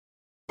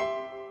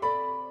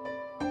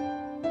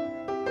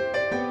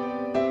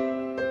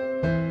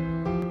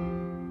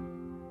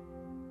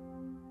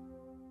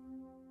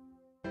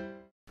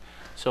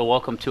So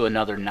welcome to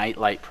another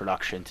Nightlight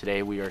production.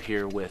 Today we are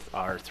here with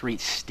our 3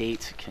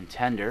 state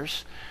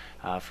contenders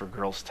for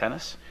girls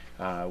tennis.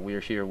 We are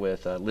here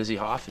with Lizzie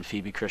Hoff and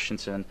Phoebe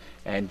Christensen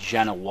and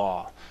Jenna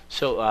Wall.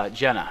 So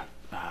Jenna,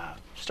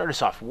 start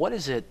us off. What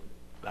has it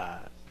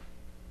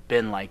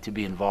been like to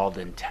be involved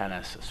in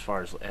tennis as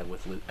far as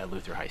at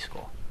Luther High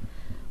School?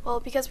 Well,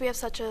 because we have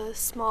such a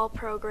small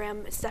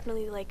program, it's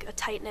definitely like a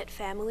tight-knit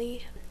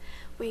family.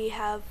 We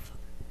have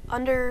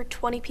under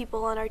 20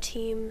 people on our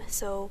team,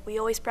 so we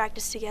always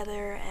practice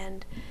together,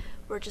 and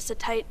we're just a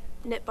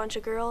tight-knit bunch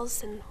of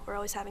girls, and we're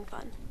always having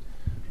fun.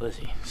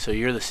 Lizzie, so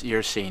you're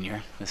a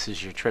senior. This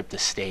is your trip to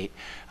state.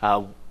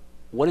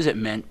 What has it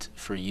meant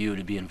for you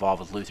to be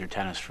involved with Luther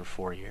tennis for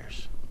 4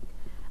 years?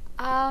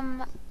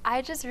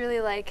 I just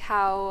really like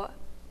how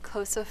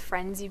close of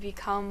friends you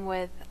become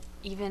with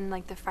even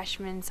like the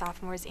freshmen,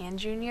 sophomores, and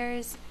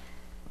juniors.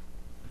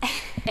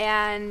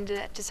 And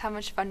just how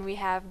much fun we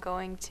have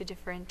going to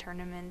different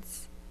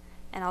tournaments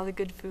and all the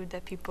good food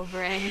that people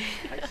bring.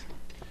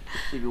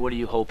 Maybe what are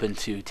you hoping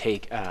to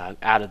take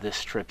out of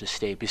this trip to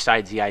state,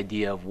 besides the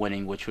idea of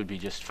winning, which would be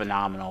just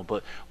phenomenal,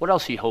 but what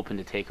else are you hoping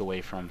to take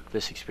away from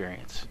this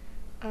experience?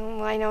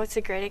 Well, I know it's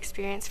a great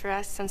experience for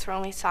us since we're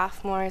only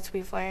sophomores.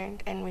 We've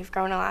learned and we've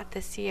grown a lot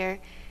this year,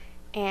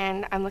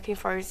 and I'm looking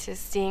forward to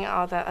seeing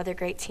all the other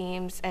great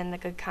teams and the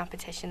good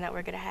competition that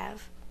we're going to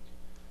have.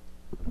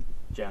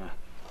 Jenna,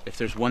 if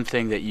there's one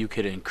thing that you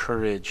could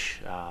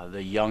encourage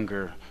the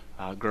younger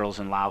girls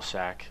in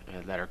Lausac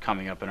that are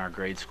coming up in our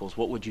grade schools,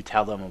 what would you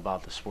tell them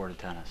about the sport of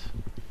tennis?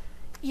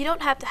 You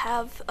don't have to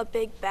have a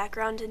big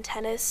background in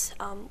tennis.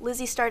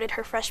 Lizzie started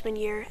her freshman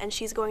year, and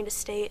she's going to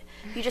state.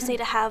 You just need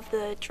to have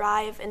the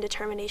drive and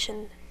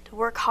determination to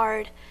work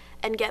hard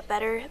and get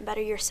better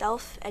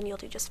yourself, and you'll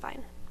do just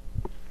fine.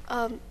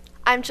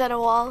 I'm Jenna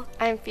Wall.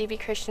 I'm Phoebe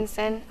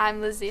Christensen. I'm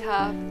Lizzie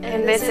Hoff.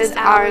 And this is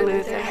our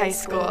Luther High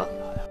School.